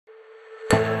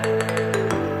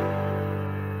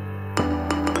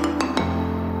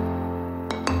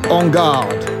En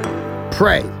garde.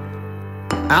 Pray.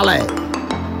 Allez.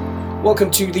 Welcome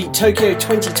to the Tokyo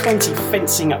 2020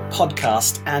 Fencing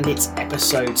Podcast, and it's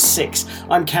episode 6.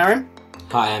 I'm Karen.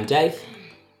 Hi, I'm Dave.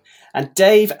 And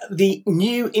Dave, the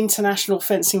new international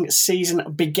fencing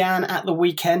season began at the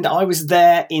weekend. I was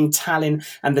there in Tallinn,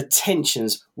 and the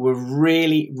tensions were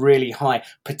really, really high,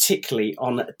 particularly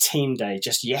on team day,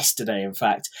 just yesterday, in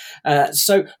fact.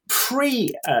 So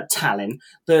pre-Tallinn,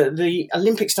 the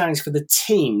Olympic standings for the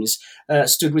teams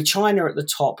stood with China at the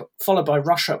top, followed by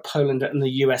Russia, Poland, and the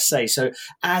USA. So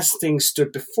as things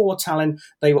stood before Tallinn,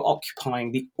 they were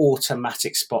occupying the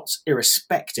automatic spots,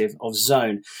 irrespective of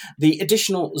zone. The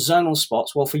additional zonal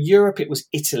spots, well, for Europe, it was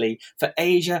Italy. For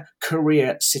Asia,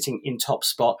 Korea sitting in top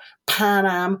spot. Pan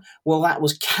Am, well, that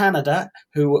was Canada,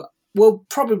 who will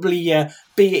probably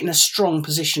be in a strong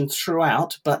position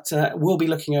throughout, but will be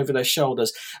looking over their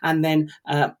shoulders. And then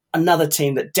another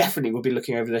team that definitely will be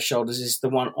looking over their shoulders is the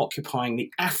one occupying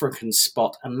the African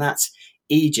spot, and that's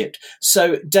Egypt.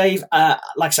 So, Dave,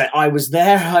 like I say, I was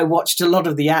there. I watched a lot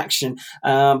of the action,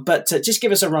 but just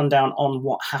give us a rundown on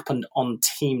what happened on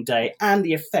team day and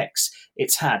the effects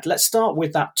it's had. Let's start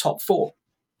with that top four.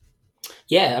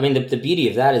 Yeah, I mean, the beauty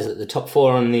of that is that the top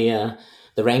four on the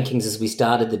rankings as we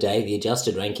started the day, the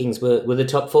adjusted rankings, were the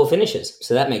top four finishers.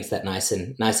 So that makes that nice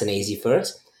and easy for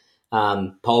us.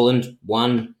 Poland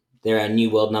won. They're our new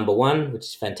world number one, which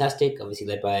is fantastic, obviously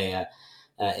led by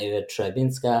Eva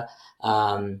Trybinska.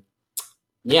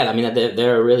 Yeah, I mean,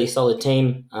 they're a really solid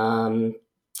team.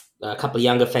 A couple of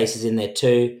younger faces in there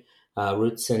too,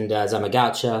 Roots and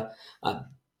Zamagaucha.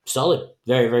 Solid,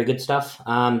 very, very good stuff.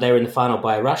 They were in the final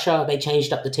by Russia. They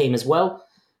changed up the team as well.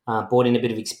 Brought in a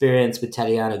bit of experience with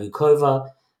Tatiana Gukova.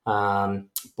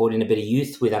 Brought in a bit of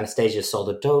youth with Anastasia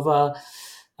Soldatova.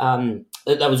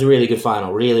 That was a really good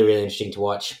final. Really, really interesting to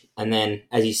watch. And then,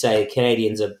 as you say, the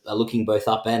Canadians are looking both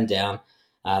up and down.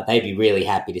 They'd be really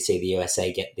happy to see the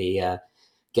USA get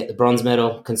the bronze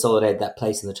medal, consolidate that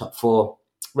place in the top four.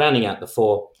 Rounding out the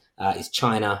four is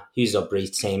China, Hughes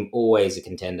Aubrey's team, always a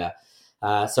contender.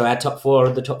 So our top four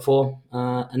are the top four,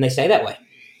 and they stay that way.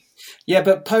 Yeah,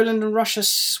 but Poland and Russia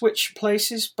switch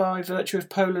places by virtue of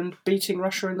Poland beating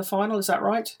Russia in the final. Is that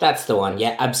right? That's the one.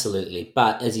 Yeah, absolutely.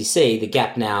 But as you see, the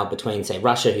gap now between, say,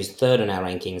 Russia, who's third in our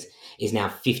rankings, is now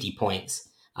 50 points,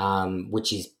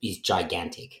 which is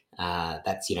gigantic.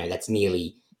 That's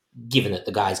nearly, given that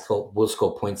the guys will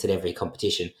score points at every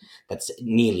competition, that's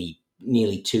nearly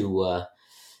two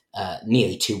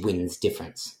wins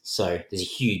difference. So there's a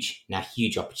huge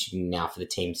opportunity now for the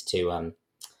teams to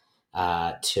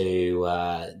now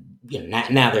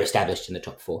they're established in the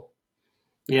top four.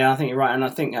 Yeah, I think you're right, and I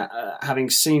think having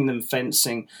seen them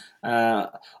fencing,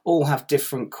 all have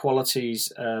different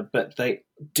qualities, but they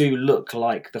do look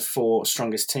like the four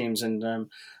strongest teams, and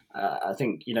I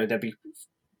think they'll be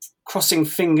crossing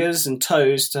fingers and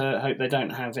toes to hope they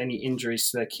don't have any injuries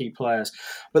to their key players.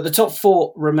 But the top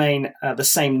four remain the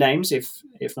same names, if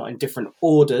not in different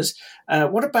orders.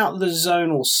 What about the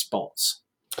zonal spots?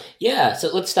 Yeah,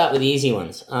 so let's start with the easy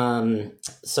ones.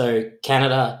 So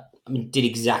Canada did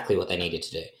exactly what they needed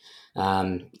to do.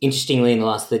 Interestingly, in the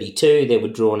last 32, they were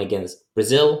drawn against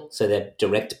Brazil, so they're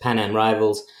direct Pan Am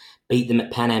rivals, beat them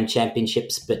at Pan Am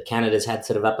Championships, but Canada's had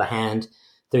sort of upper hand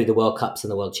through the World Cups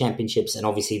and the World Championships, and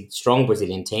obviously strong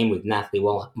Brazilian team with Nathalie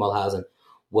Mulhausen,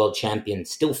 world champion,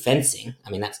 still fencing. I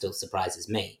mean, that still surprises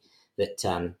me that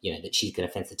that she's going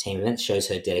to fence the team events, shows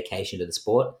her dedication to the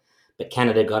sport. But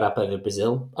Canada got up over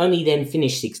Brazil, only then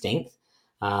finished 16th.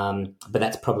 But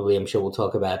that's probably, I'm sure we'll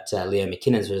talk about Leo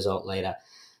McKinnon's result later.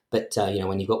 But,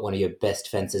 when you've got one of your best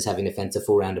fencers having to fence a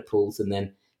full round of pools and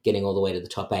then getting all the way to the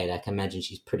top 8, I can imagine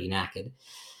she's pretty knackered.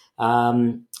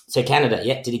 So Canada,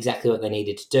 did exactly what they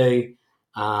needed to do.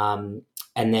 And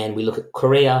then we look at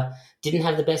Korea, didn't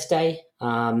have the best day.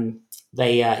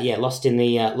 They lost to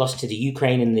the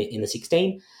Ukraine in the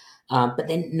 16. But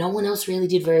then no one else really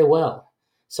did very well.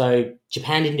 So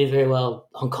Japan didn't do very well.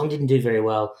 Hong Kong didn't do very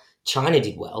well. China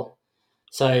did well.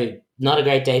 So not a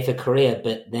great day for Korea,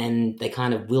 but then they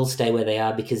kind of will stay where they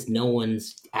are because no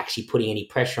one's actually putting any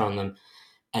pressure on them.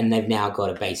 And they've now got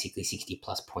a basically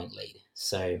 60-plus point lead.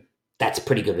 So that's a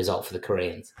pretty good result for the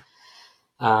Koreans.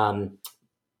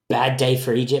 Bad day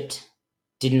for Egypt.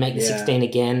 Didn't make the 16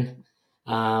 again.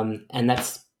 And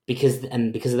that's because of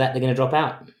that, they're going to drop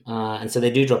out. And so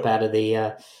they do drop out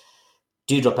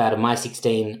of my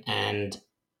 16, and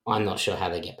I'm not sure how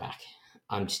they get back.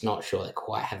 I'm just not sure they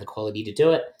quite have the quality to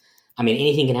do it. I mean,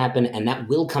 anything can happen, and that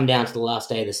will come down to the last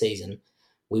day of the season.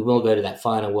 We will go to that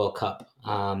final World Cup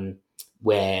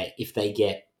where if they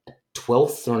get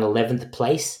 12th or an 11th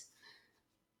place,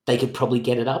 they could probably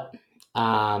get it up.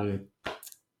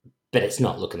 but it's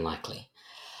not looking likely.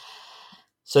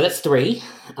 So that's 3.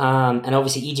 And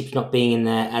obviously Egypt not being in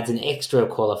there adds an extra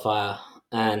qualifier,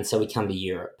 and so we come to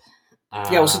Europe.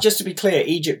 Well, so just to be clear,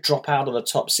 Egypt drop out of the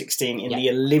top 16 in Yeah. the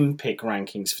Olympic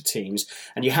rankings for teams,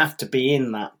 and you have to be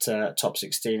in that top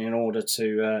 16 in order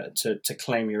to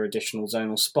claim your additional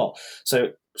zonal spot.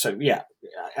 So yeah,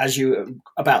 as you were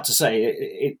about to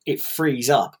say, it frees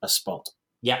up a spot.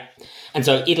 Yeah. And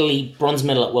so Italy, bronze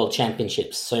medal at World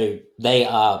Championships, so they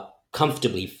are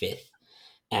comfortably 5th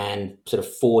and sort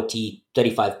of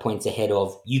 35 points ahead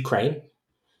of Ukraine,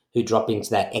 who drop into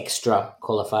that extra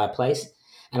qualifier place.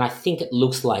 And I think it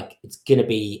looks like it's going to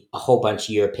be a whole bunch of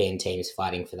European teams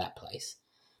fighting for that place.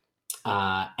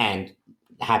 And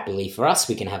happily for us,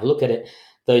 we can have a look at it.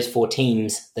 Those 4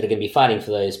 teams that are going to be fighting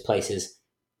for those places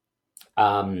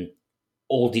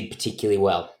all did particularly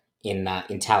well in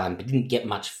Tallinn, but didn't get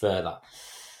much further.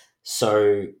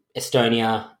 So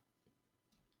Estonia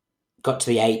got to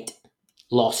the 8,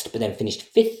 lost, but then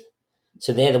finished 5th.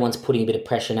 So they're the ones putting a bit of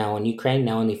pressure now on Ukraine,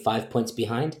 now only 5 points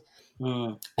behind.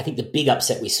 I think the big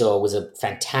upset we saw was a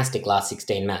fantastic last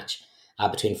 16 match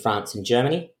between France and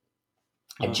Germany.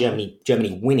 And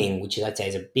Germany winning, which I'd say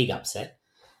is a big upset.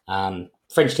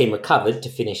 French team recovered to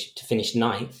finish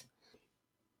 9th.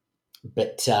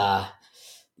 But there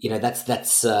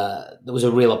was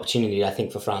a real opportunity, I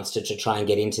think, for France to try and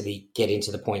get into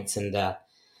the points and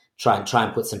try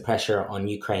and put some pressure on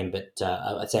Ukraine. But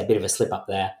I'd say a bit of a slip up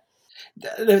there.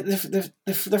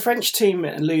 The French team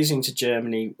losing to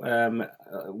Germany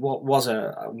was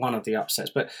one of the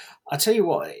upsets, but I tell you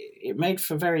what, it made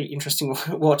for very interesting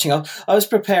watching. I was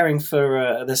preparing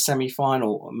for the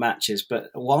semi-final matches, but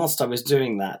whilst I was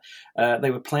doing that, they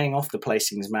were playing off the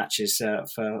placings matches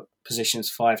for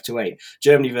positions 5 to 8.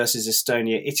 Germany versus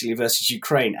Estonia, Italy versus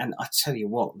Ukraine, and I tell you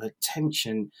what, the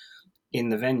tension in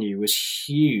the venue was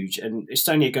huge, and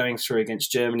Estonia going through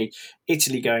against Germany,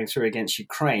 Italy going through against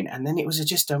Ukraine, and then it was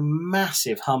just a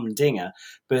massive humdinger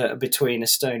between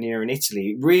Estonia and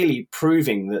Italy, really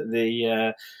proving that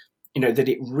that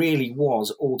it really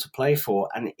was all to play for,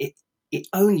 and it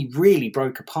only really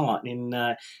broke apart in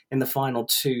the final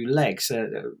 2 legs.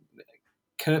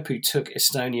 Kerpu took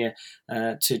Estonia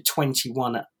to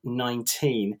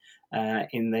 21-19.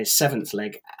 In the 7th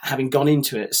leg, having gone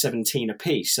into it 17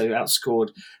 apiece, so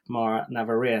outscored Mara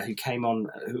Navaria, who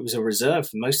was a reserve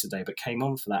for most of the day, but came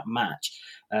on for that match.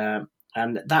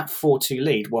 And that 4-2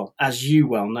 lead, well, as you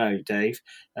well know, Dave,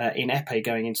 in Epee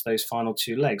going into those final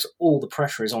 2 legs, all the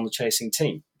pressure is on the chasing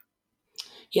team.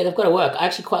 Yeah, they've got to work. I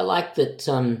actually quite like that.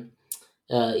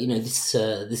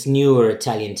 This newer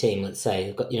Italian team, let's say,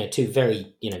 they've got 2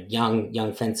 very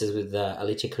young fencers with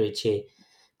Alice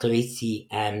Clarizzi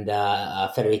and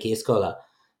Federica Escola.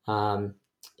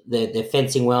 They're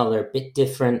fencing well. They're a bit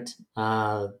different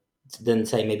than,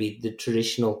 say, maybe the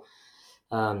traditional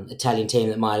Italian team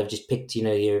that might have just picked,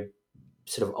 your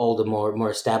sort of older, more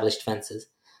established fencers.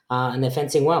 And they're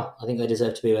fencing well. I think they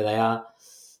deserve to be where they are.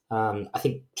 I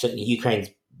think certainly Ukraine's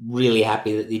really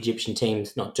happy that the Egyptian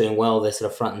team's not doing well. They're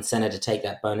sort of front and center to take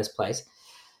that bonus place.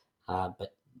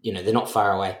 But they're not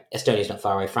far away. Estonia's not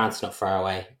far away. France is not far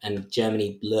away, and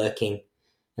Germany lurking.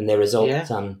 And their result,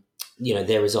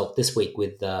 their result this week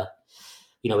with,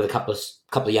 with a couple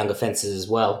of younger fencers as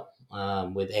well,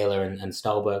 with Ehler and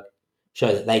Stolberg,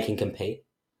 show that they can compete.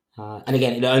 And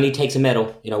again, it only takes a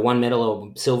medal. 1 medal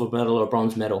or silver medal or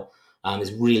bronze medal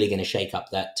is really going to shake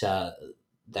up that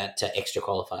extra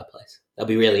qualifier place. That'll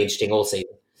be really interesting all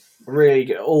season. Really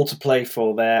good, all to play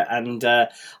for there, and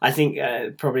I think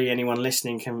probably anyone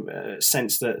listening can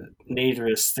sense that neither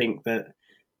of us think that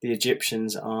the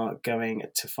Egyptians are going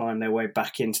to find their way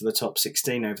back into the top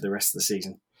 16 over the rest of the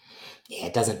season. Yeah,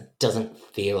 it doesn't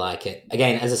feel like it.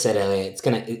 Again, as I said earlier,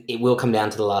 it will come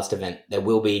down to the last event. There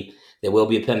will be a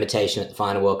permutation at the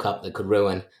final World Cup that could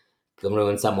ruin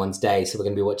someone's day. So we're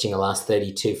going to be watching a last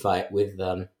 32 fight with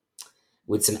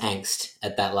some angst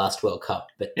at that last World Cup,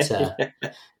 but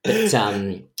it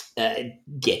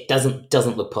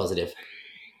doesn't look positive.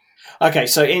 Okay,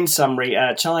 so in summary,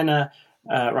 China,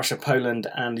 Russia, Poland,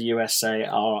 and the USA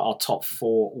are our top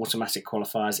 4 automatic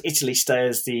qualifiers. Italy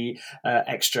stays as the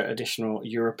extra additional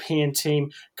European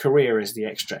team. Korea is the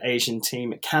extra Asian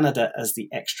team. Canada as the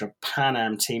extra Pan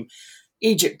Am team.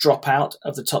 Egypt drop out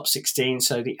of the top 16,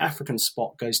 so the African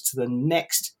spot goes to the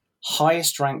next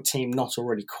highest ranked team not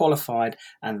already qualified,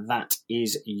 and that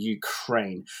is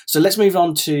Ukraine. So let's move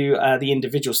on to the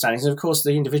individual standings. And of course,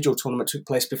 the individual tournament took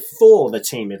place before the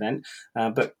team event,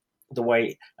 but the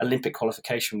way Olympic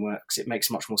qualification works, it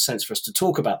makes much more sense for us to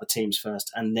talk about the teams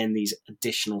first and then these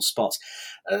additional spots.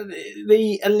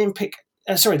 The Olympic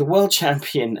the world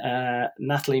champion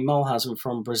Natalie Mulhausen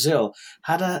from Brazil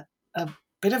had a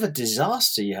bit of a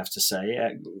disaster, you have to say.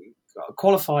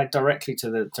 Qualified directly to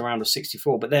the round of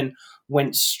 64, but then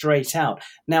went straight out.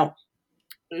 Now,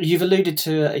 you've alluded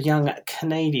to a young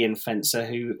Canadian fencer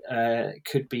who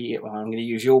could be, well, I'm going to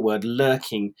use your word,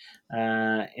 lurking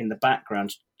in the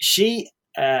background. She,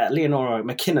 Leonora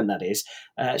McKinnon, that is,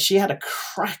 she had a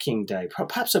cracking day,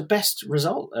 perhaps her best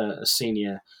result, a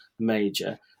senior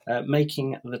major,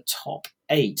 making the top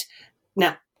 8.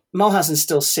 Now, Mulhausen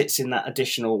still sits in that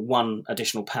additional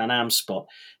Pan Am spot.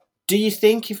 Do you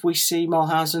think if we see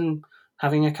Mulhausen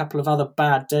having a couple of other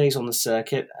bad days on the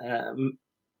circuit,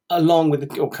 along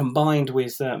with or combined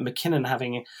with McKinnon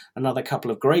having another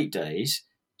couple of great days,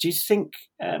 do you think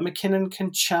McKinnon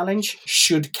can challenge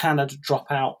should Canada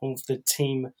drop out of the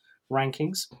team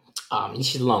rankings?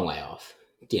 She's a long way off,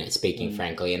 speaking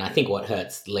frankly. And I think what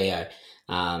hurts Leo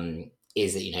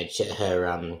is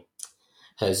that,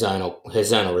 her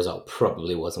zonal result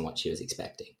probably wasn't what she was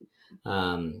expecting.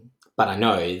 But I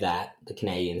know that the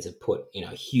Canadians have put,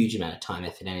 a huge amount of time,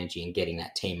 effort, energy in getting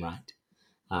that team ranked.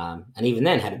 And even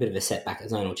then had a bit of a setback at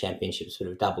zonal championships,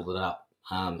 sort of doubled it up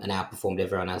and outperformed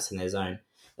everyone else in their zone,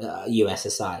 US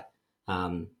aside,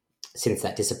 since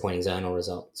that disappointing zonal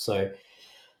result. So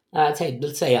let's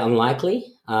say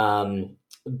unlikely.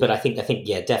 But I think,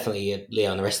 yeah, definitely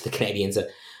Leo and the rest of the Canadians are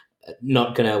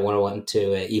not going to want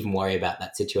to even worry about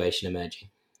that situation emerging.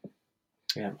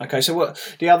 Yeah. Okay. So,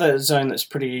 what the other zone that's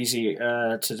pretty easy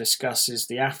to discuss is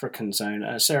the African zone.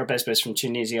 Sarah Bezbez from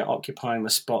Tunisia occupying the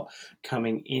spot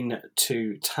coming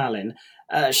into Tallinn.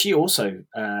 She also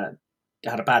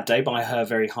had a bad day by her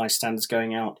very high standards,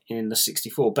 going out in the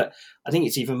 64. But I think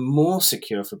it's even more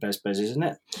secure for Bezbez, isn't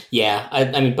it? Yeah.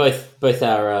 I mean, both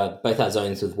our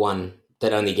zones with one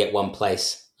that only get one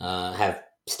place have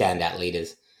standout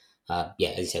leaders. As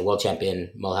you say, world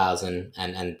champion Mulhausen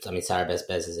and I mean, Sarah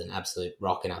Bezbez is an absolute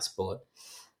rock in our sport.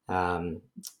 They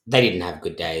didn't have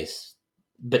good days,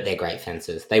 but they're great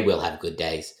fencers. They will have good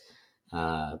days.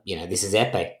 This is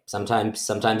Epee. Sometimes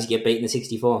you get beaten in the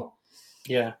 64.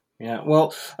 Yeah.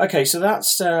 Well, okay, so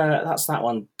that's that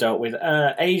one dealt with.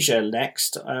 Asia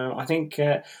next. I think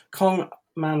Kong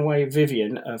Manwei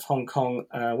Vivian of Hong Kong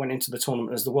went into the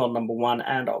tournament as the world number 1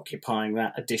 and occupying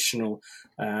that additional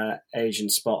Asian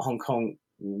spot. Hong Kong,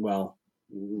 well,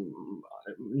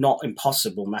 not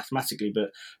impossible mathematically,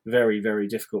 but very, very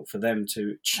difficult for them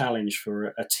to challenge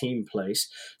for a team place.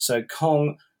 So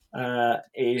Kong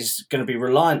is going to be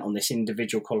reliant on this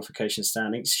individual qualification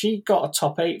standing. She got a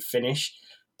top 8 finish.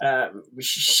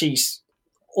 She's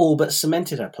all but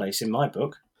cemented her place in my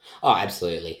book. Oh,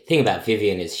 absolutely. The thing about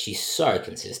Vivian is she's so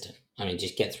consistent. I mean,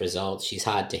 just gets results. She's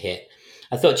hard to hit.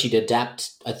 I thought she'd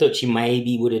adapt. I thought she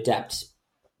maybe would adapt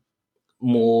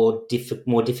more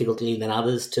difficultly than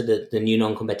others to the new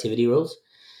non-combativity rules.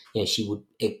 She would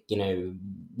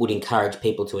encourage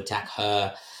people to attack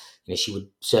her. She would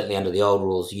certainly under the old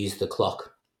rules use the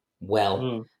clock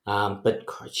well. But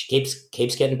she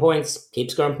keeps getting points,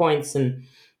 keeps scoring points, and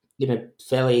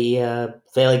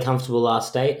fairly comfortable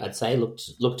last 8, I'd say.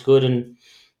 Looked good and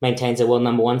maintains her world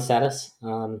number 1 status.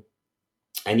 And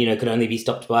could only be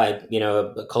stopped by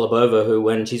Kolobova, who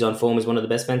when she's on form is one of the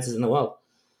best fencers in the world.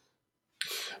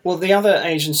 Well, the other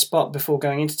Asian spot before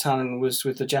going into Tallinn was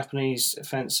with the Japanese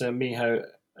fencer Miho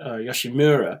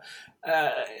Yoshimura.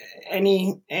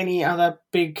 Any other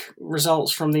big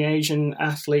results from the Asian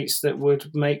athletes that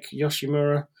would make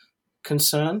Yoshimura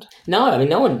concerned? No, I mean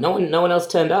no one else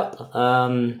turned up.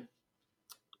 No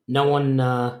one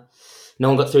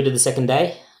got through to the second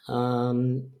day.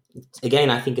 Again,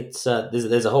 I think it's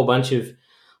there's a whole bunch of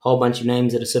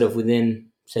names that are sort of within,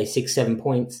 say, 6-7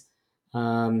 points,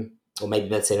 or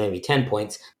maybe 10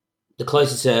 points. The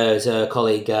closest is a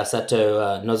colleague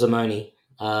Sato Nozomoni,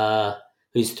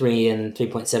 who's 3 and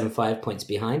 3.75 points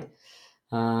behind.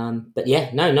 But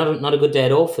yeah, no, not a good day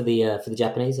at all for the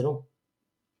Japanese at all.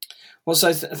 Well,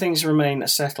 so things remain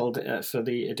settled for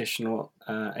the additional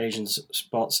Asian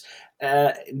spots.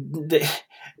 I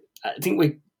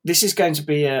think this is going to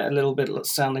be a little bit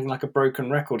sounding like a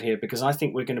broken record here, because I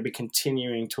think we're going to be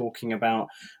continuing talking about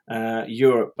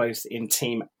Europe, both in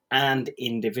team and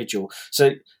individual.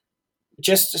 So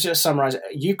just to summarize,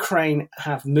 Ukraine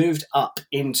have moved up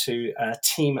into a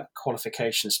team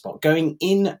qualification spot. Going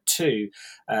into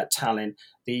Tallinn,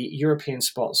 the European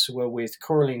spots were with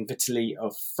Coraline Vitali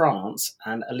of France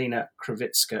and Alina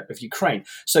Krivitska of Ukraine.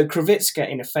 So Krivitska,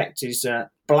 in effect, is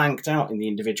blanked out in the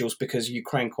individuals because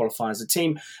Ukraine qualifies a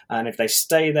team. And if they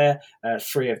stay there,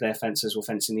 3 of their fencers will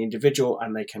fence in the individual,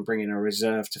 and they can bring in a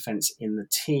reserve to fence in the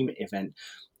team event.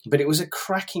 But it was a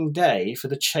cracking day for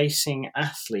the chasing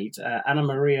athlete, Anna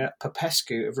Maria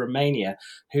Popescu of Romania,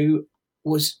 who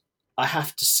was, I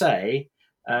have to say,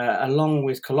 along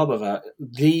with Kolobova,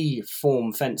 the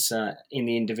form fencer in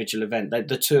the individual event.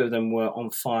 The two of them were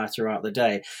on fire throughout the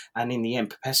day. And in the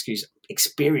end, Popescu's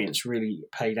experience really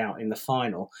paid out in the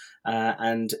final,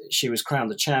 and she was crowned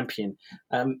the champion.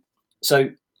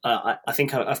 I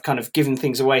think I've kind of given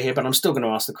things away here, but I'm still going to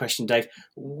ask the question, Dave.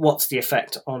 What's the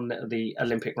effect on the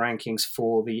Olympic rankings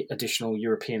for the additional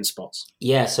European spots?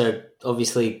 Yeah, so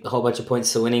obviously a whole bunch of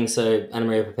points to winning. So Anna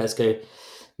Maria Popescu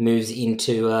moves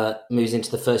into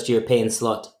the first European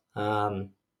slot.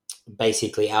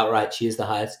 Basically outright, she is the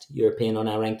highest European on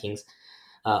our rankings.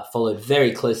 Followed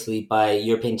very closely by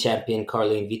European champion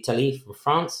Caroline Vitali from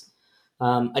France.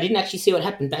 I didn't actually see what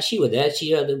happened. But she was there.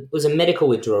 There was a medical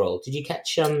withdrawal. Did you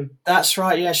catch? That's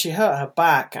right. Yeah, she hurt her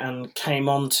back and came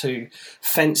on to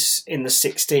fence in the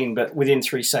 16, but within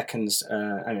 3 seconds,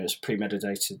 and it was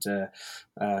premeditated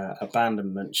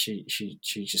abandonment. She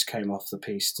just came off the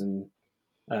piste and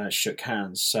shook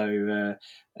hands. So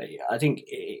I think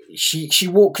she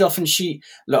walked off, and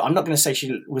I'm not going to say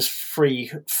she was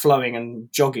free flowing and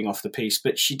jogging off the piste,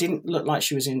 but she didn't look like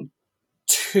she was in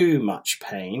too much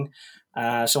pain.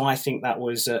 So I think that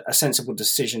was a sensible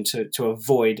decision to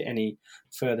avoid any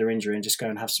further injury and just go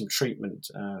and have some treatment.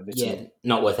 Yeah,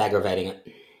 not worth aggravating it.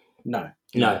 No.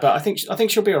 But I think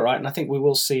she'll be all right, and I think we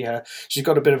will see her. She's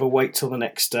got a bit of a wait till the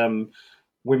next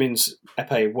Women's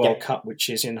Epee World Cup, which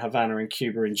is in Havana in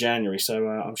Cuba in January. So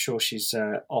I'm sure she's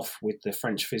off with the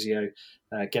French physio,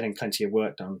 getting plenty of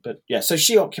work done. But yeah, so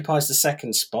she occupies the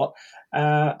second spot,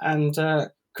 and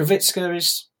Krivitska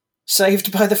is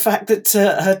saved by the fact that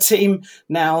her team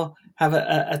now have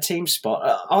a team spot.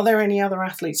 Are there any other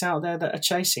athletes out there that are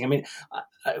chasing? I mean,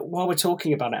 while we're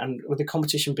talking about it, and with the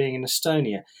competition being in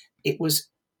Estonia, it was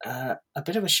a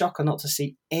bit of a shocker not to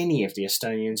see any of the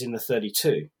Estonians in the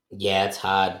 32. Yeah, it's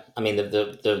hard. I mean,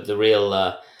 the real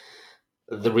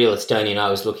Estonian I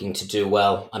was looking to do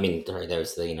well. I mean,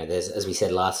 there's as we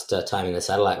said last time in the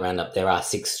satellite roundup, there are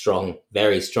 6 strong,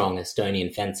 very strong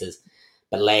Estonian fencers.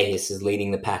 But Lehis is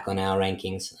leading the pack on our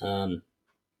rankings, and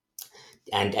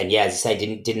yeah, as I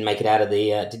say, didn't make it out of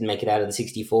the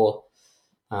 64.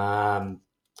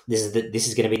 This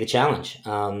is going to be the challenge.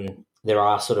 There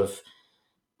are sort of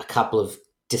a couple of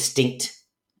distinct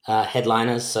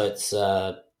headliners. So it's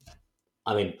of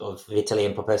Vitali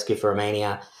and Popescu for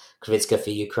Romania, Krivitska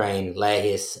for Ukraine,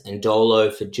 Lehis and Dolo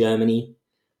for Germany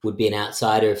would be an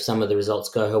outsider if some of the results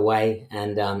go her way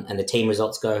and the team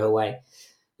results go her way.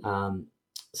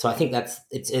 So I think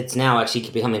it's now actually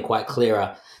becoming quite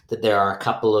clearer that there are a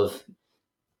couple of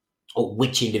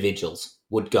which individuals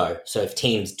would go. So if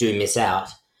teams do miss out,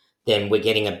 then we're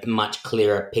getting a much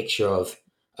clearer picture of,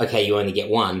 okay, you only get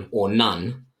one or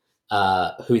none,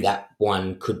 who that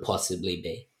one could possibly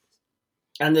be.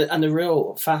 And the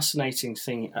real fascinating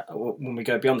thing when we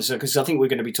go beyond this, because I think we're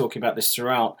going to be talking about this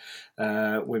throughout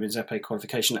women's Epee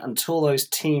qualification, until those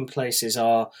team places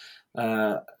are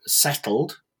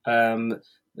settled,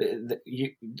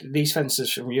 these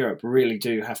fencers from Europe really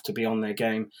do have to be on their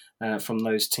game from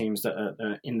those teams that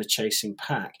are in the chasing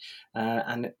pack.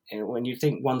 And when you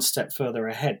think one step further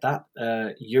ahead, that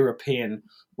European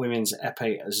women's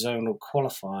Epee zonal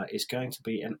qualifier is going to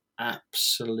be an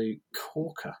absolute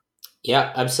corker.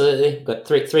 Yeah, absolutely. Got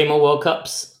three more World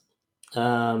Cups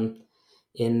in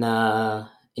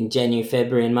January,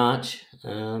 February, and March.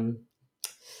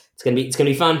 It's gonna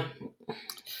be fun.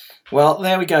 Well,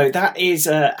 there we go. That is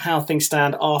how things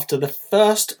stand after the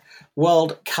first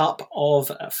World Cup of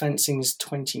fencing's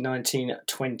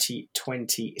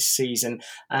 2019-2020 season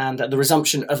and the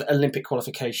resumption of Olympic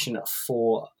qualification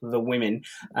for the women.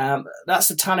 That's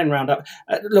the Tallinn roundup.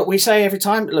 Look, we say every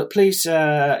time, please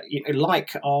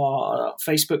like our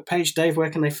Facebook page. Dave, where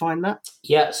can they find that?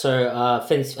 Yeah, so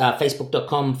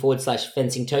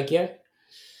facebook.com/Fencing Tokyo.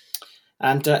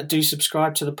 And do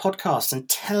subscribe to the podcast and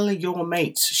tell your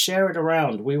mates, share it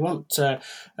around. We want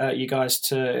you guys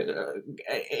to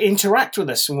interact with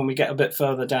us when we get a bit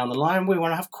further down the line. We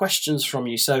want to have questions from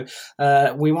you. So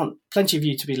we want plenty of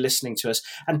you to be listening to us.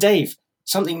 And Dave,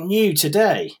 something new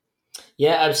today.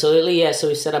 Yeah, absolutely. Yeah, so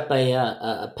we set up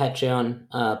a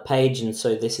Patreon page. And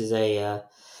so this is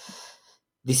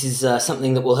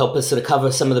something that will help us sort of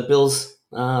cover some of the bills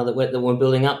that we're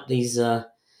building up.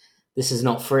 This is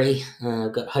not free.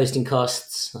 We've got hosting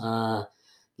costs,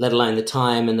 let alone the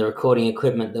time and the recording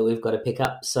equipment that we've got to pick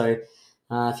up. So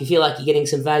if you feel like you're getting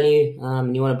some value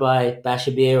and you want to buy Bash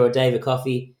a beer or Dave a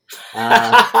coffee,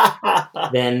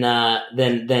 then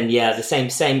yeah, the same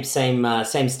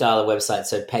style of website.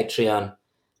 So patreon.com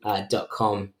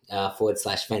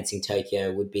 /Fencing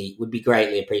Tokyo would be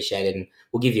greatly appreciated, and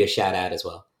we'll give you a shout out as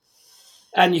well.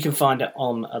 And you can find it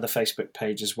on the Facebook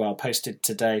page as well, posted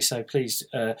today. So please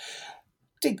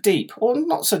dig deep, or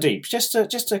not so deep. Just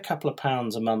a couple of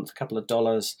pounds a month, a couple of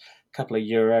dollars, a couple of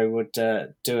euro would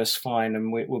do us fine,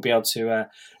 and we'll be able to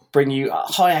bring you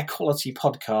higher quality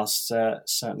podcasts,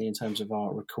 certainly in terms of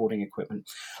our recording equipment.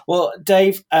 Well,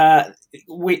 Dave,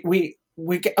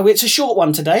 it's a short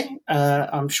one today.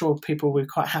 I'm sure people will be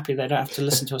quite happy they don't have to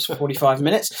listen to us for 45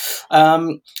 minutes.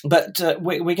 But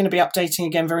we're going to be updating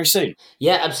again very soon.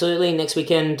 Yeah, absolutely. Next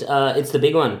weekend, it's the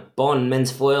big one, Bonn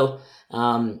men's foil.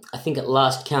 I think at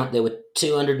last count there were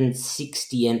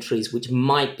 260 entries, which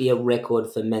might be a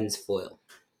record for men's foil.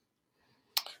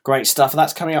 Great stuff.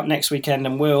 That's coming up next weekend,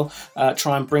 and we'll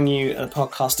try and bring you a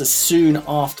podcast as soon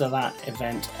after that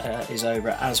event is over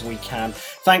as we can.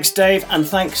 Thanks, Dave, and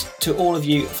thanks to all of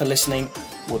you for listening.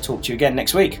 We'll talk to you again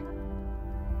next week.